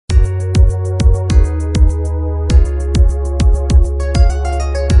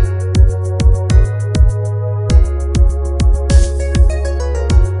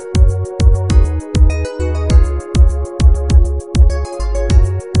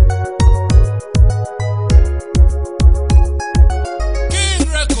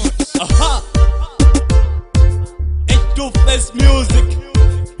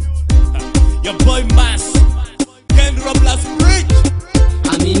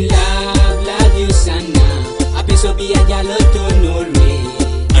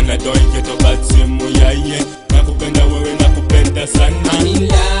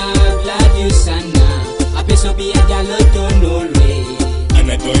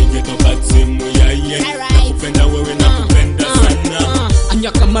geto but simu ya ye. Nakupenda wewe nakupenda sana.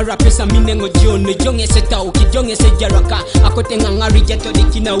 Anyaka mara pesa minengo jione jonge seta ukijonge sejaraka akote ngangari jato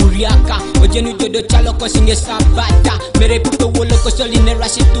dikina uriaka ojenu jodo chalo ko singe sabata mere puto wolo ko soline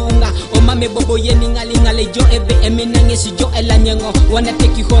rasitunga o mame bobo yeni ngali ngale jo ebe eminange si jo elanyengo wanna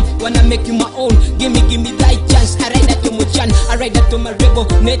take you home wanna make you my own give me that chance I ride that to muchan I ride that to my rebel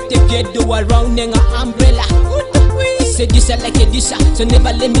net take do around nenga umbrella say this like a disa so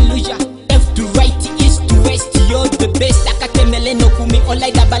never let me lose ya left to right east to west you're the best akatemele no kumi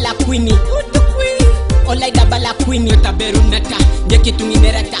olai da bala queenie olai da bala queenie taberu nata nyeki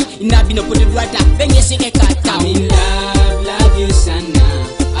tunginerata inabi no put rata benye sine kata I'm in love you sana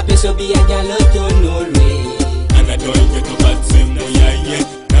apeso bi ajalo to no way ana doi geto but simu ya ye.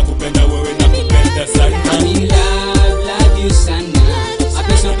 Nakupenda wewe nakupenda sana. I'm in love you sana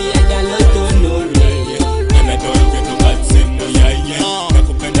apeso bi ajalo to no way ana doi geto but simu ya ye.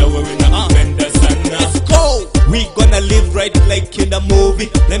 Nakupenda wewe nakupenda sana. Let's go. We gonna live right like in a movie.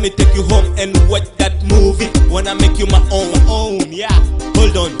 Let me take you home and watch that movie. Wanna make you my own, yeah.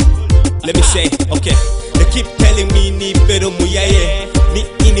 Hold on, let me say, okay. They keep telling me ni pero muyaye, ni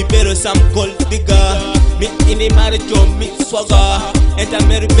ini pero some gold digger, me ini marijo me swagger, and I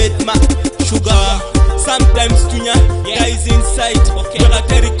marry bet my sugar. Sometimes tunya guys inside, okay. But I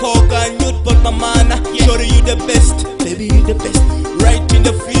tell you coca nude but my mana, sorry you the best, baby you the best. Right in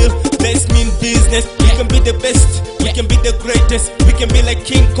the field, let's mean business. We can be the best, we can be the greatest. We can be like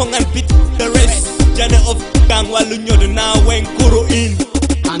King Kong and beat the rest. Jana of Kangwa Lunyodo now when Kuro in.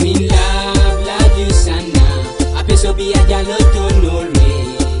 I'm in love you sana apeso bi ajalo to no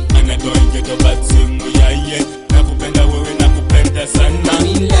way Ana doi geto but simu ya ye. Nakupenda wewe nakupenda sana. I'm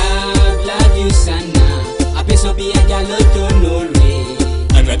in love you sana apeso bi ajalo to no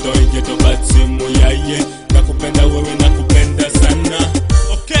way Ana doi geto but simu ya ye. Nakupenda wewe nakupenda sana.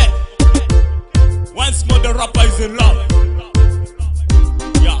 Okay. Once more the rapper is in love.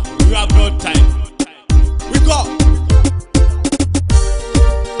 Yeah, we have no time. We go.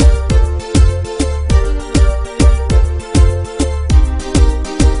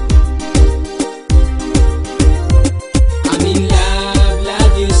 I'm in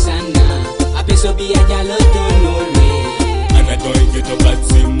love you sana apeso bi ajalo to no way Ana doi geto but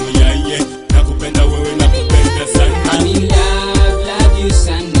simu ya ye. Nakupenda wewe nakupenda sana. I'm in love you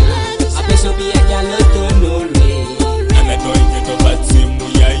sana apeso bi ajalo to no way Ana doi geto but simu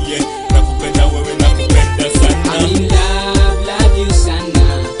ya ye. Nakupenda wewe nakupenda sana. I'm in love you sana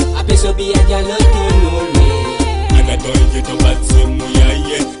apeso bi ajalo to no way Ana doi geto but simu ya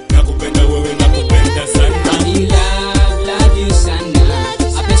ye. Nakupenda wewe nakupenda sana. I'm in love you sana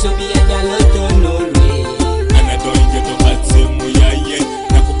apeso bi ajalo to no way Ana doi geto but simu ya ye.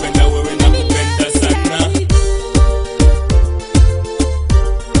 Nakupenda wewe nakupenda sana.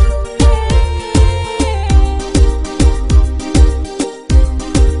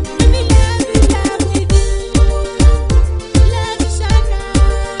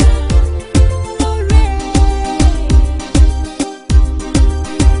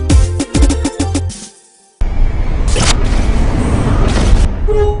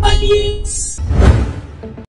 Audience.